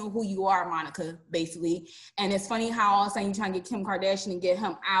who you are, Monica. Basically, and it's funny how all of a sudden you trying to get Kim Kardashian and get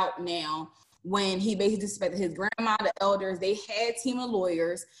him out now when he basically disrespected his grandma, the elders. They had a team of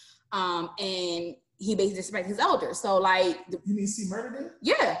lawyers, and he basically disrespected his elders. So you mean C Murder did?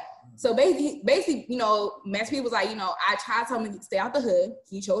 Yeah. So basically, Max P was I tried to tell him to stay out the hood.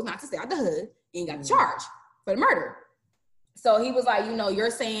 He chose not to stay out the hood and got charged for the murder. So he was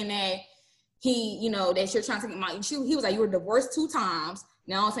you're saying that he, that you're trying to get my, he was you were divorced 2 times.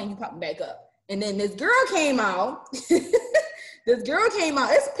 Now I'm saying you popping back up. And then this girl came out. It's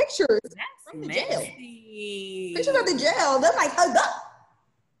pictures from the jail. Pictures of the jail. They're hugged up.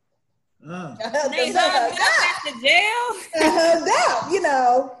 They hugged up at the jail? Hugged up,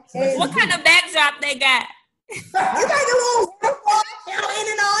 What kind of backdrop they got? It's a little in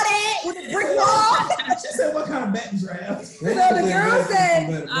and all that with the brick wall. She said, "What kind of backdrop?" So the girl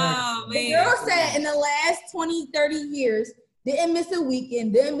said, in the last 20, 30 years, didn't miss a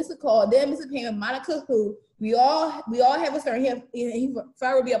weekend, didn't miss a call, didn't miss a payment. Monica who we all have a story. He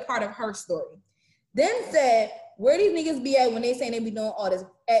forever be a part of her story. Then said, where these niggas be at when they saying they be doing all this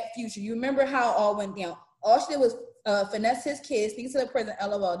at Future? You remember how it all went down? All she did was finesse his kids, speak to the president,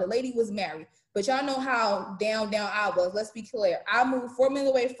 LOL. The lady was married. But y'all know how down I was. Let's be clear. I moved 4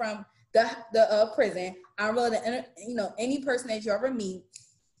 minutes away from the prison. I'm really any person that you ever meet.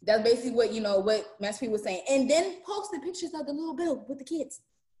 That's basically what Max P was saying. And then posted pictures of the little bill with the kids.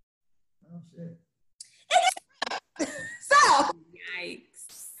 Oh shit. So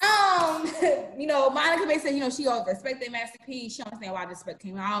yikes. You know, Monica may say, you know, she always respected Master P. She understand why this respect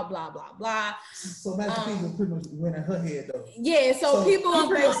came out, blah, blah, blah. So Master P was pretty much winning her head though. Yeah, so people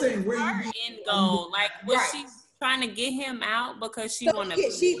on saying where her you end goal. Like, was Right. she trying to get him out because she So, wanted yeah,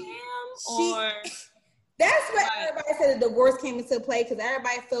 to she- him? she- Or That's what Right. everybody said the divorce came into play, because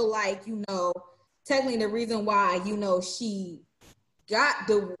everybody feel like, you know, technically the reason why, you know, she got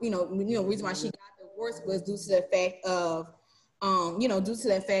the, reason why she got divorced was due to the fact of,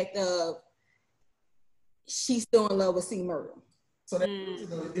 she's still in love with C. Murder. So that,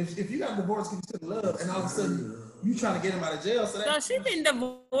 if you got divorced because you took love, and all of a sudden you trying to get him out of jail, so she been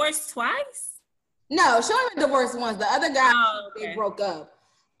divorced twice? No, she only been divorced once. The other guy, Okay. they broke up.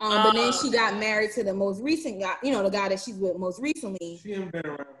 But then she got married to the most recent guy, you know, the guy that she's with most recently. She ain't been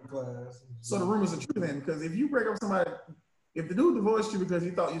around the class. So the rumors are true then, because if you break up with somebody, if the dude divorced you because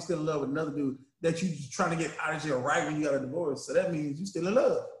you thought you were still in love with another dude that you just trying to get out of jail right when you got a divorce, so that means you still in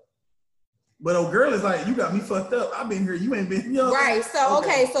love. But old girl is like, you got me fucked up. I've been here, you ain't been. You know Right. So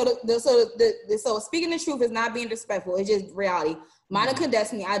so speaking the truth is not being disrespectful. It's just reality. Monica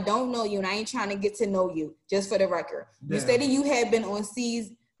Destiny, I don't know you, and I ain't trying to get to know you. Just for the record, you stated you had been on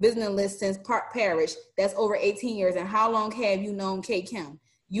C's business list since Park Parish. That's over 18 years. And how long have you known K. Kim?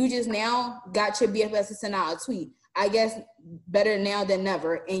 You just now got your BFF to send out a tweet. I guess better now than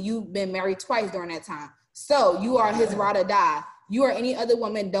never. And you've been married twice during that time. So you are his ride or die. You or any other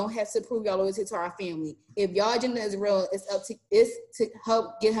woman don't have to prove y'all loyalty to our family. If y'all agenda is real, it's to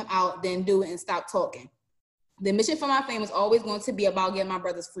help get him out, then do it and stop talking. The mission for my family is always going to be about getting my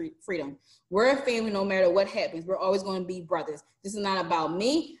brothers freedom. We're a family no matter what happens. We're always going to be brothers. This is not about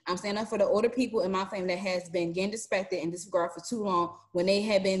me. I'm standing up for the older people in my family that has been getting disrespected and disregarded for too long when they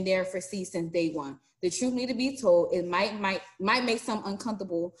have been there for C since day one. The truth need to be told. It might make some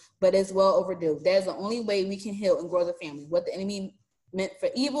uncomfortable, but it's well overdue. That's the only way we can heal and grow the family. What the enemy meant for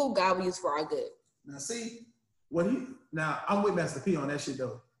evil, God will use for our good. Now see, I'm with Master P on that shit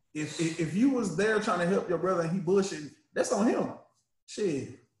though. If you was there trying to help your brother and he bullshitting, that's on him. Shit.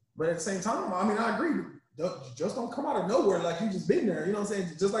 But at the same time, I mean, I agree. Just don't come out of nowhere like you just been there. You know what I'm saying?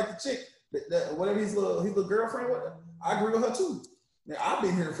 Just like the chick, whatever his little girlfriend, I agree with her too. Now, I've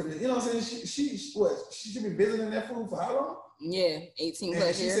been here for this. You know what I'm saying? She should be visiting that fool for how long? Yeah, 18 and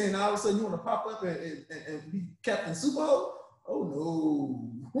plus she's years. saying all of a sudden you want to pop up and be Captain Superho?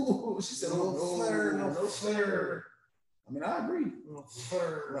 Oh no. She said, no flair. I mean, I agree.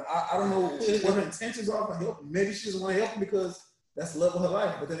 I don't know what her intentions are for help. Maybe she doesn't want to help him because that's the love of her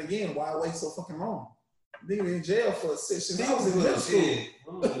life. But then again, why wait so fucking long? Nigga in jail for 6 years. I was in middle school.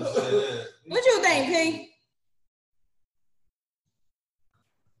 What you think, P?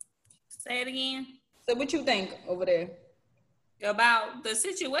 Say it again. So what you think over there? About the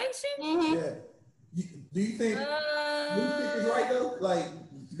situation? Mm-hmm. Yeah. Do you think it's right though? Like,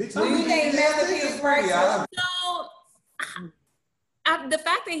 bitch, Do you think Master P is right? So, the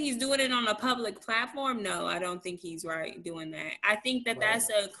fact that he's doing it on a public platform, no, I don't think he's right doing that. I think that that's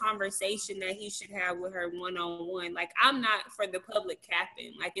a conversation that he should have with her one-on-one. Like, I'm not for the public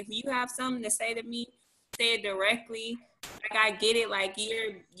capping. Like, if you have something to say to me, say it directly. Like, I get it. Like,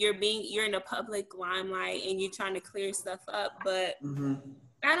 you're in the public limelight and you're trying to clear stuff up, but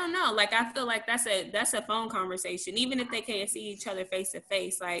I don't know. Like, I feel like that's a phone conversation, even if they can't see each other face to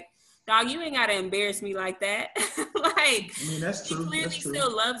face. Like, dog, you ain't gotta embarrass me like that. Like, I mean, that's true. She clearly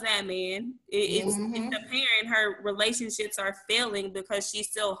still loves that man. It's apparent her relationships are failing because she's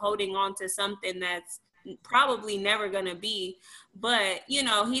still holding on to something that's probably never gonna be. But, you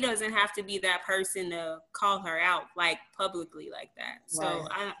know, he doesn't have to be that person to call her out like publicly like that. So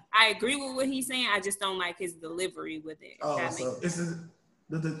I agree with what he's saying. I just don't like his delivery with it. Oh, so this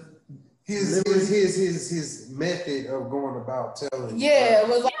is his method of going about telling. Yeah, it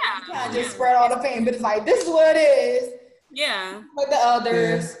was like kind of just spread all the pain, but it's like, this is what it is. Yeah. Like the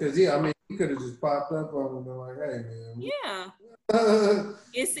others. Because I mean, he could have just popped up on him and been like, hey man. Yeah.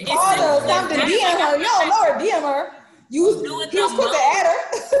 It's time to DM her. You don't know her, DM her. He was quick to add her.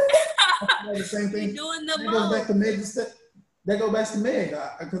 The same thing. Doing the that goes back to Meg. That goes back to Meg,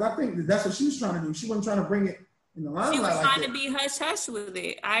 because I think that's what she was trying to do. She wasn't trying to bring it in the limelight. She was like trying that. to be hush hush with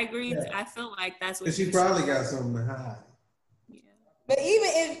it. I agree. Yeah. I feel like that's what she probably got something to hide. Yeah. But even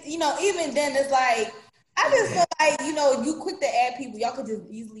if even then, it's like I just feel like you quick to add people. Y'all could just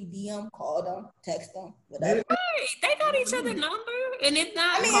easily DM, call them, text them, whatever. Right. They got each other's number, and if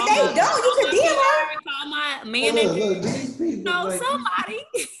not, I mean, if they don't, you can DM her. Call my manager. These people, somebody.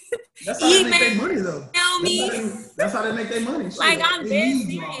 That's how they make their money, though. Tell me. That's how they make their money. Like, I'm dead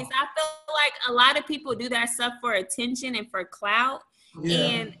serious. I feel like a lot of people do that stuff for attention and for clout.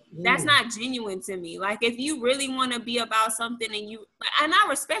 And that's not genuine to me. Like, if you really want to be about something and I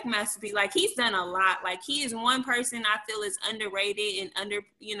respect Master P, like, he's done a lot. Like, he is one person I feel is underrated and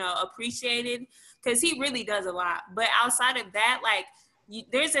appreciated, because he really does a lot. But outside of that, like,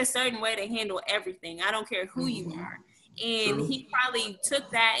 there's a certain way to handle everything. I don't care who you are. And he probably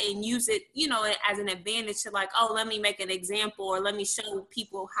took that and used it, as an advantage to, like, oh, let me make an example, or let me show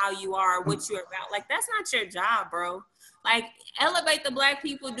people how you are, what you're about. Like, that's not your job, bro. Like, elevate the Black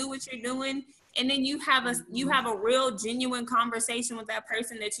people, do what you're doing, and then you have a real genuine conversation with that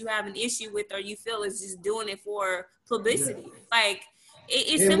person that you have an issue with, or you feel is just doing it for publicity. Like,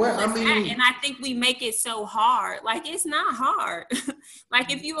 it's simple as that. And I think we make it so hard. Like, it's not hard.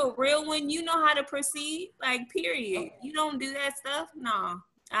 Like, if you're a real one, you know how to proceed. Like, period. You don't do that stuff. No,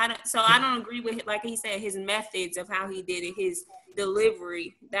 I don't. So I don't agree with, like he said, his methods of how he did it, his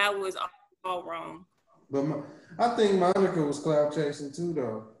delivery. That was all wrong. But I think Monica was cloud chasing too,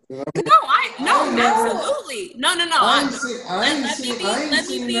 though. Absolutely. No. I ain't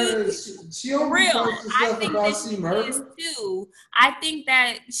seen her. She don't real. I think about that she is too. I think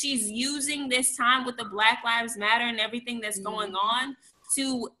that she's using this time with the Black Lives Matter and everything that's going on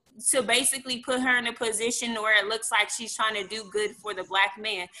to basically put her in a position where it looks like she's trying to do good for the Black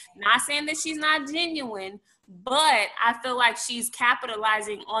man. Not saying that she's not genuine, but I feel like she's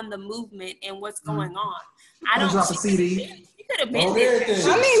capitalizing on the movement and what's going on. I don't drop a CD. Could have been there. I mean, we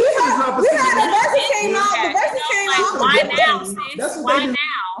had the verse came out. The verse came out. Why now, sis? Why now?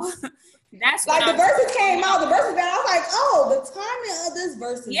 That's like the verses came out. The verses down. I was like, oh, the timing of this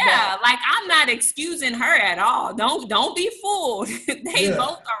verse is bad. Like, I'm not excusing her at all. Don't be fooled. They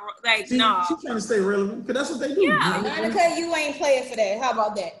both are like, no. She's trying to stay relevant because that's what they do. Yeah, Monica, you ain't playing for that. How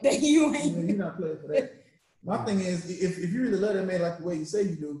about that? You ain't. You're not playing for that. My thing is, if you really love that man like the way you say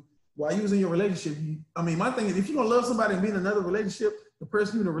you do, while you was in your relationship, my thing is, if you're gonna love somebody and be in another relationship, the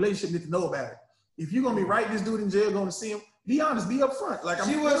person you're in a relationship needs to know about it. If you're gonna be writing this dude in jail, going to see him, be honest, be upfront. Like,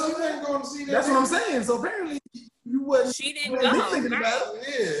 she wasn't going to see that. That's what I'm saying. So apparently, you wasn't. She didn't go. Thinking about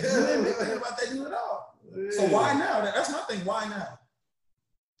it. You didn't be thinking about that dude at all. Yeah. So why now? That's my thing. Why now?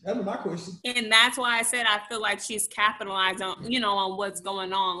 That was my question. And that's why I said I feel like she's capitalized on, on what's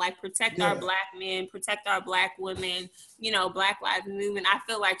going on. Like, protect our Black men, protect our Black women, Black Lives Movement. I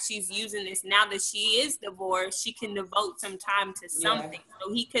feel like she's using this now that she is divorced. She can devote some time to something.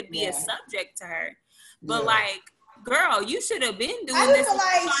 So he could be a subject to her. But like, girl, you should have been doing this. I feel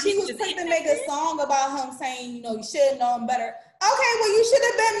like she was quick to make a song about him saying, you should have known better. Okay, well, you should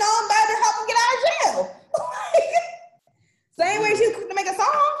have been known better to help him get out of jail. Same way she was quick to make a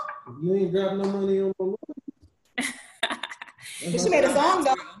song. You ain't got no money on the She made a song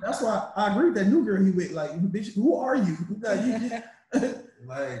though. That's why I agree with that new girl he with. Like, bitch, who are you?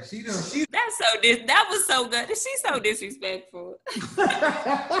 Like, she that was so good. She's so disrespectful. Like,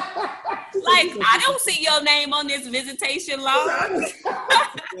 I don't see your name on this visitation log. Let me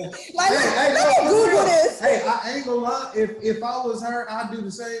Google this. Hey, I ain't gonna lie. If I was her, I'd do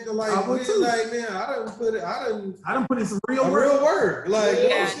the same thing. Like, like, man, I done put in some real work. Like,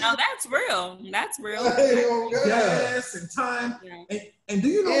 no, that's real. That's real. Yes, and time. Yeah. And do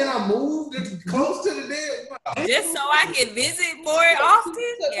you know? And I moved close to the dead. Just so I can visit more often.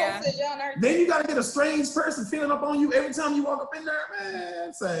 Yeah. Then you gotta get a strange person feeling up on you every time you walk up in there,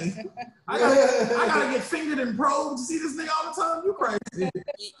 man. Say, I gotta get fingered and probed to see this nigga all the time. You crazy?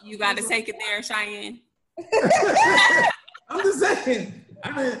 You gotta take it there, Cheyenne. I'm just saying.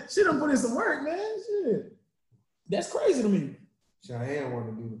 She done put in some work, man. Shit, that's crazy to me. Cheyenne want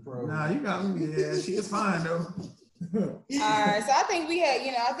to do the probe. Nah, you got me. Yeah, she is fine though. All right, so I think we had,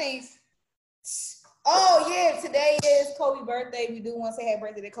 oh yeah, today is Kobe's birthday. We do want to say happy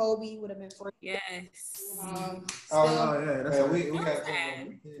birthday to Kobe. Would have been free. Yes. That's we got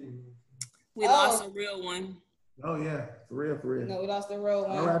we lost a real one. Oh yeah, for real. No, we lost a real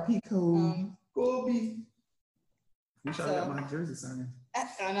one. R.I.P. Kobe. Kobe. Wish I got my jersey signed.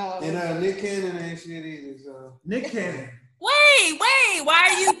 I know. And Nick Cannon ain't shit either. So Nick Cannon. Wait, why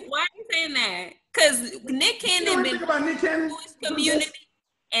are you saying that? Because Nick Cannon been about Nick Cannon? Community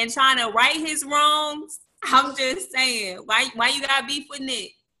and trying to right his wrongs. I'm just saying, why you got beef with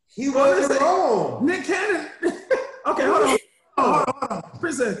Nick? He wasn't wrong. Nick Cannon. Okay, hold on.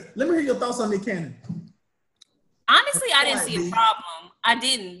 Princess, let me hear your thoughts on Nick Cannon. Honestly, I didn't see a problem. I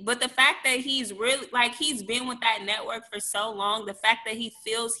didn't. But the fact that he's really, like, he's been with that network for so long, the fact that he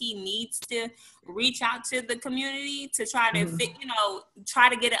feels he needs to reach out to the community to try to try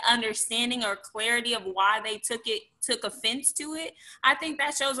to get an understanding or clarity of why they took offense to it, I think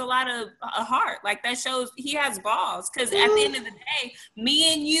that shows a lot of heart. Like, that shows he has balls. Because at the end of the day,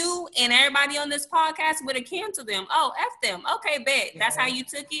 me and you and everybody on this podcast would have canceled them. Oh, F them. Okay, bet. That's how you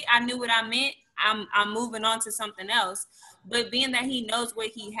took it. I knew what I meant. I'm moving on to something else. But being that he knows what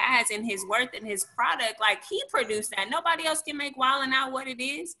he has and his worth and his product, like, he produced that. Nobody else can make Wild 'N Out what it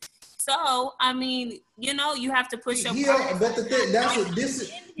is. So, I mean, you have to push your pride. But the thing, this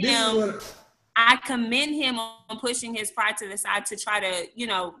is what I commend him on pushing his pride to the side to try to,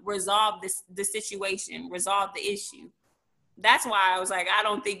 resolve the situation, resolve the issue. That's why I was like, I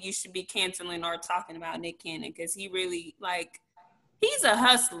don't think you should be canceling or talking about Nick Cannon, because he really, like, he's a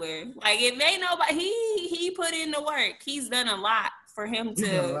hustler. Like, if ain't nobody, he put in the work. He's done a lot for him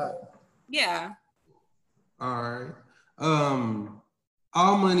to, yeah. All right.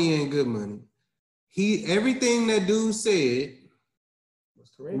 All money ain't good money. Everything that dude said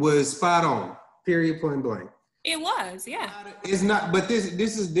was spot on. Period. Point blank. It was, yeah. It's not, but this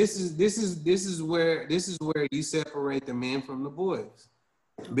is where you separate the men from the boys,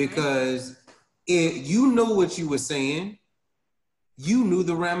 because you know what you were saying. You knew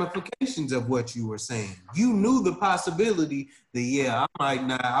the ramifications of what you were saying. You knew the possibility that,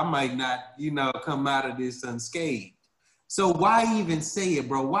 I might not, come out of this unscathed. So why even say it,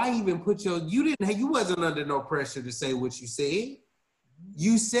 bro? Why even put you wasn't under no pressure to say what you said.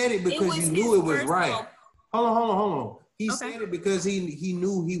 You said it because you knew it was right. Hold on. He said it because he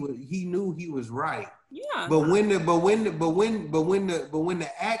knew he was right. Yeah. But when the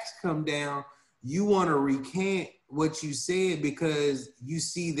acts come down, you want to recant what you said because you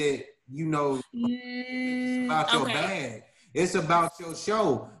see that it's about your bag. It's about your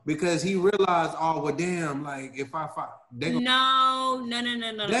show, because he realized, oh well, damn, like if I they gonna, no.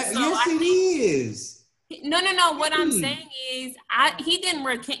 Yes, it is. No. What I'm saying is, he didn't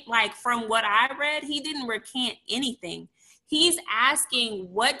recant. Like, from what I read, he didn't recant anything. He's asking,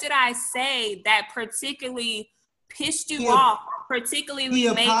 what did I say that particularly pissed you off? Particularly, he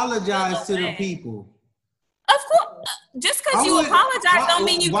apologized to the people. Of course, just because you apologize don't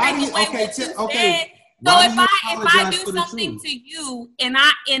mean you take away what you said. So if I do something to you and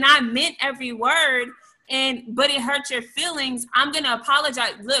I meant every word, but it hurt your feelings, I'm gonna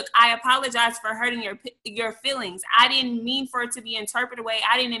apologize. Look, I apologize for hurting your feelings. I didn't mean for it to be interpreted away.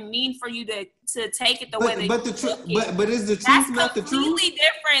 I didn't mean for you to take it the way that you took it. But is the truth not the truth? That's completely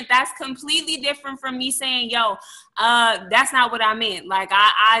different. That's completely different from me saying, yo, that's not what I meant. Like,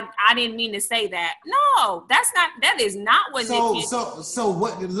 I didn't mean to say that. No, that is not what Nick did. So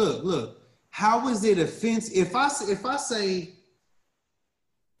what? Look. How is it offensive if I say?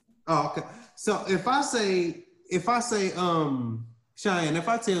 Oh, okay. So if I say, Cheyenne, if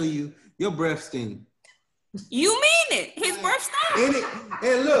I tell you your breath stinks, you mean it? His breath stinks.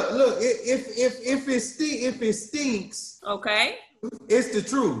 And look, if it stinks, okay, it's the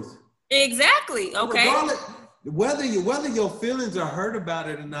truth. Exactly. Okay. Regardless, whether your feelings are hurt about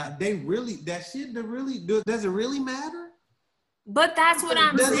it or not, does it really matter? But that's what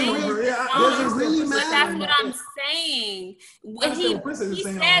I'm saying. Does it really matter? But that's what I'm saying. He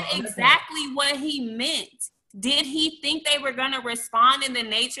said exactly what he meant. Did he think they were going to respond in the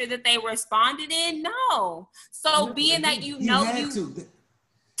nature that they responded in? No. So being that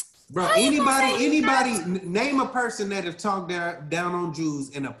Bro, anybody, name a person that have talked down on Jews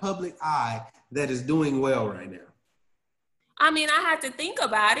in a public eye that is doing well right now. I mean, I have to think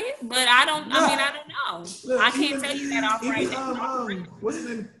about it, but I don't know. Look, I can't tell you that off right now. What's his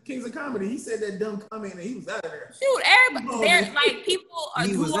name? Kings of Comedy. He said that dumb comment and he was out of there. Shoot, everybody, there's like people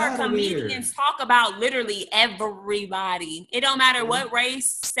who are comedians talk about literally everybody. It don't matter what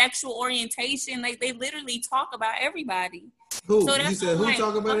race, sexual orientation, like they literally talk about everybody. Who? So you said who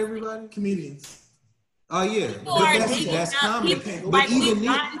talk about everybody? Comedians. Oh yeah, that's common.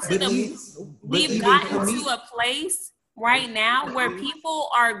 We've gotten to a place right now where people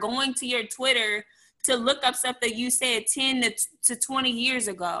are going to your Twitter to look up stuff that you said 10 to 20 years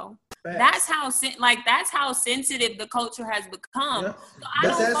ago. That's how sensitive the culture has become.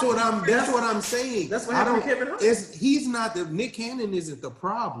 Yeah. So that's what I'm saying. That's what happened to Kevin Hart. Nick Cannon isn't the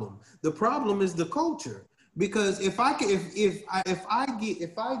problem. The problem is the culture. Because if I get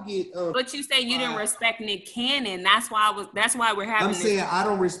but you say you didn't respect Nick Cannon. That's why we're having I'm saying I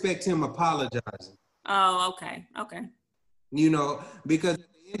don't respect him apologizing. Oh, okay. You know, because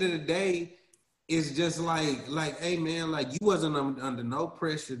at the end of the day, it's just like, hey man, like you wasn't under no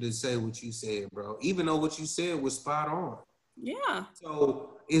pressure to say what you said, bro. Even though what you said was spot on. Yeah.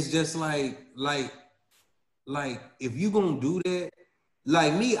 So it's just like if you gonna do that,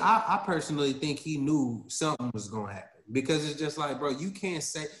 like me, I personally think he knew something was gonna happen, because it's just like, bro, you can't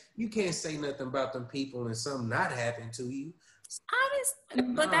say nothing about them people and something not happen to you.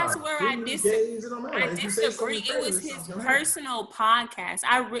 But that's where I disagree. It was his personal podcast.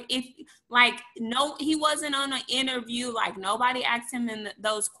 He wasn't on an interview. Like, nobody asked him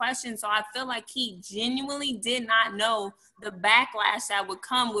those questions. So I feel like he genuinely did not know the backlash that would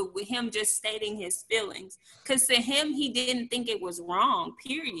come with him just stating his feelings. Because to him, he didn't think it was wrong,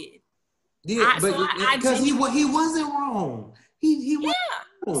 period. Yeah, because he wasn't wrong. He yeah.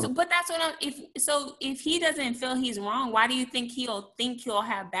 So, but that's what if he doesn't feel he's wrong, why do you think he'll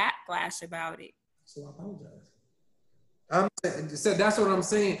have backlash about it? So I apologize. So that's what I'm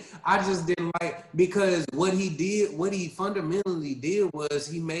saying. I just didn't like, because what he fundamentally did was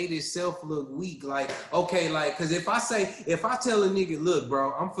he made himself look weak. Like, okay, like, because if I tell a nigga, look,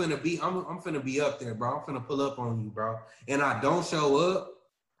 bro, I'm finna be up there, bro. I'm finna pull up on you, bro, and I don't show up,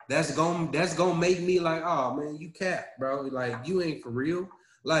 that's gonna make me like, oh man, you cap, bro. Like, you ain't for real.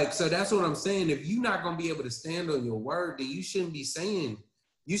 Like, so that's what I'm saying. If you're not gonna be able to stand on your word, then you shouldn't be saying.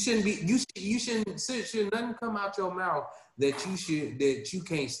 You shouldn't nothing come out your mouth that you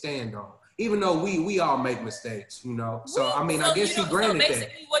can't stand on. Even though we all make mistakes, you know. So I mean, I guess he granted that.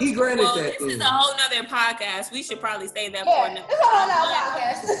 He granted that. This is a whole nother podcast. We should probably save that for another. It's a whole nother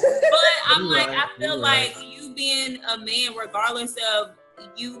podcast. But I'm like, I feel like you being a man, regardless of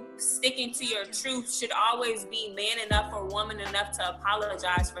you sticking to your truth, should always be man enough or woman enough to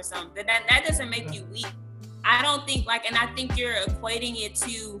apologize for something. That doesn't make you weak. I don't think, like, and I think you're equating it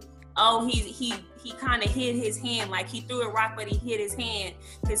to, oh, he kind of hid his hand, like he threw a rock but he hid his hand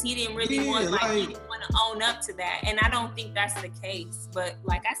because he didn't really want to own up to that. And I don't think that's the case. But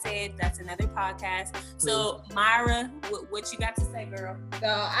like I said, that's another podcast. So Myra, what you got to say, girl? So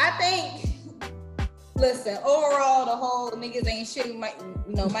I think, listen, overall, the whole niggas ain't shit.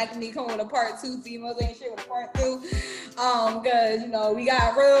 Mike need come with a part 2. Females ain't shit with a part 2. Because, we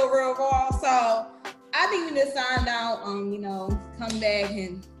got real raw. So I think we just signed out, come back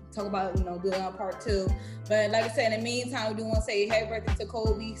and talk about, doing our part 2. But like I said, in the meantime, we do want to say happy birthday to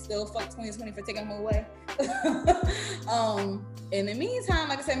Kobe. Still fuck 2020 for taking him away. In the meantime,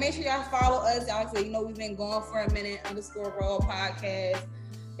 like I said, make sure y'all follow us. Obviously, we've been going for a minute, _raw podcast.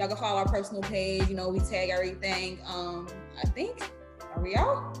 Y'all can follow our personal page. We tag everything. I think, are we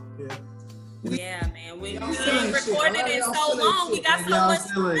out? Yeah. Yeah, man. We recorded it so long. We got so much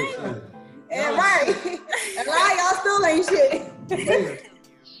to say. And right. And why y'all still ain't shit.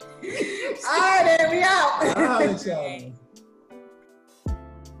 All right, then we out. All right, y'all.